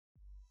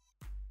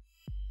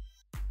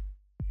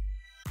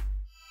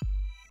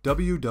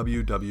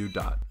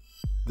www.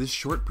 This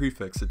short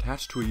prefix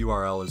attached to a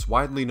URL is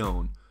widely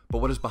known, but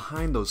what is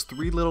behind those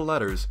three little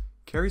letters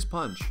carries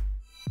punch.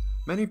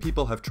 Many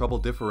people have trouble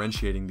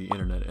differentiating the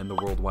internet and the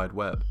World Wide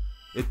Web.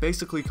 It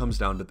basically comes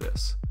down to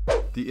this.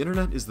 The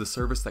internet is the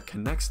service that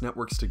connects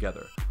networks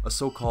together, a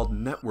so-called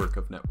network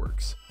of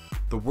networks.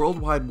 The World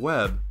Wide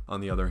Web,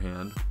 on the other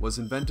hand, was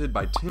invented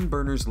by Tim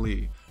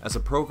Berners-Lee as a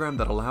program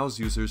that allows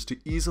users to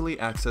easily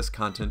access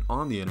content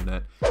on the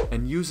internet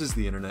and uses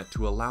the internet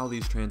to allow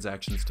these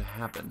transactions to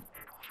happen.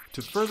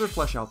 To further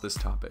flesh out this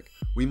topic,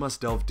 we must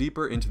delve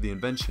deeper into the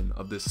invention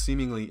of this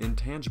seemingly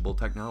intangible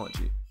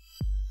technology.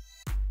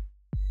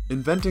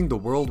 Inventing the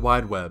World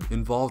Wide Web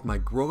involved my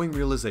growing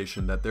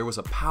realization that there was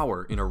a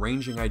power in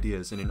arranging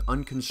ideas in an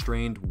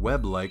unconstrained,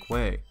 web-like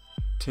way.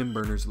 Tim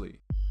Berners-Lee.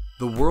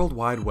 The World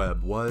Wide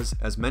Web was,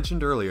 as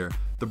mentioned earlier,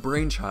 the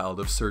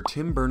brainchild of Sir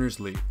Tim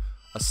Berners-Lee,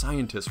 a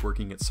scientist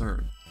working at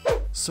CERN.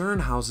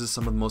 CERN houses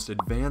some of the most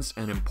advanced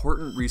and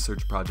important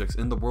research projects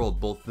in the world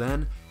both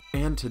then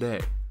and today.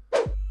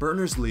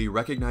 Berners-Lee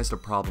recognized a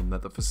problem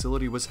that the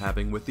facility was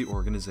having with the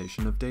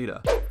organization of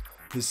data.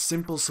 His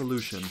simple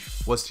solution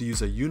was to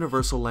use a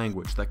universal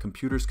language that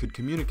computers could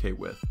communicate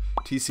with,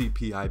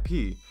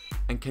 TCP/IP,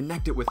 and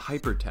connect it with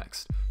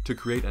hypertext to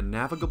create a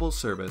navigable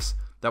service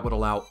that would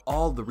allow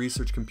all the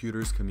research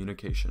computers'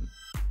 communication.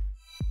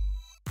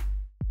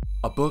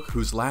 A book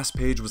whose last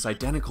page was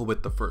identical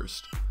with the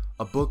first.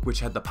 A book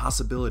which had the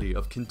possibility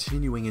of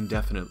continuing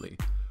indefinitely.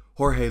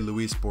 Jorge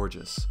Luis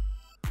Borges.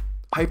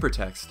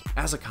 Hypertext,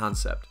 as a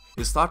concept,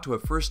 is thought to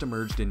have first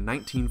emerged in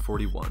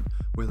 1941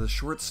 with a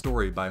short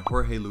story by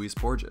Jorge Luis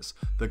Borges,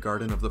 The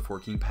Garden of the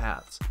Forking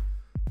Paths.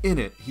 In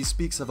it, he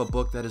speaks of a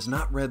book that is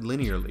not read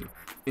linearly.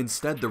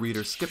 Instead, the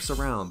reader skips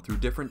around through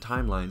different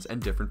timelines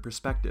and different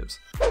perspectives.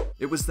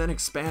 It was then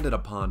expanded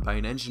upon by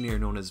an engineer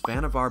known as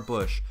Vannevar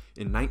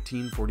in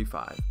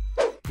 1945.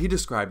 He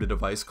described a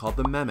device called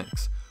the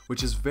Memex,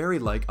 which is very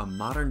like a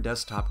modern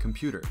desktop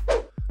computer.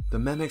 The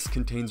Memex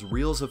contains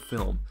reels of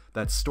film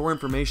that store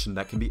information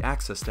that can be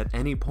accessed at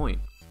any point.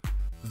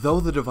 Though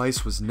the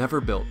device was never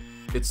built,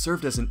 it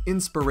served as an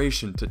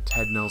inspiration to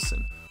Ted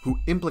Nelson, who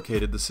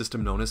implicated the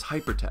system known as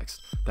hypertext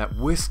that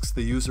whisks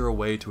the user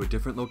away to a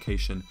different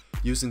location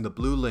using the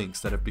blue links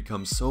that have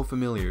become so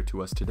familiar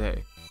to us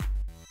today.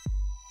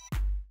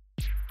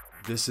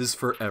 This is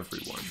for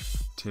everyone,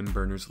 Tim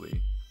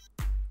Berners-Lee.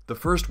 The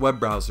first web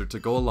browser to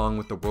go along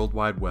with the World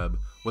Wide Web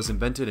was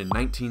invented in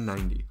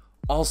 1990,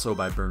 also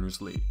by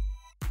Berners-Lee.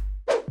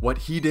 What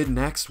he did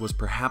next was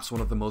perhaps one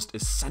of the most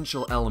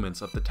essential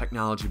elements of the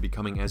technology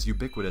becoming as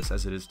ubiquitous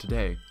as it is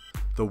today.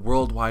 The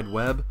World Wide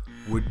Web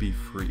would be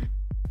free.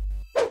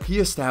 He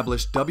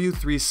established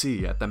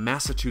W3C at the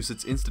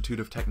Massachusetts Institute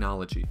of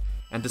Technology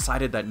and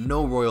decided that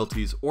no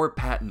royalties or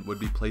patent would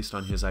be placed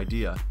on his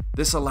idea.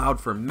 This allowed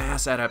for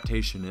mass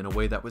adaptation in a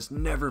way that was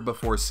never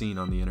before seen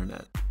on the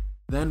internet.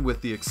 Then,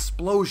 with the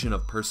explosion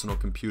of personal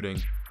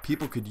computing,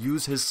 people could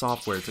use his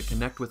software to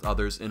connect with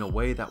others in a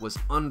way that was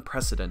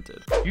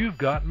unprecedented. You've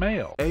got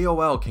mail.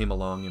 AOL came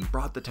along and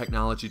brought the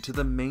technology to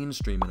the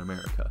mainstream in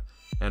America,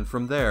 and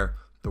from there,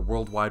 the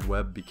World Wide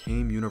Web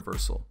became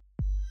universal.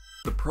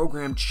 The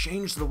program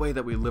changed the way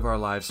that we live our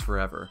lives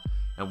forever,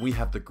 and we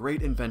have the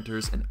great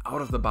inventors and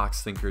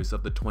out-of-the-box thinkers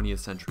of the 20th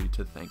century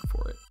to thank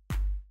for it.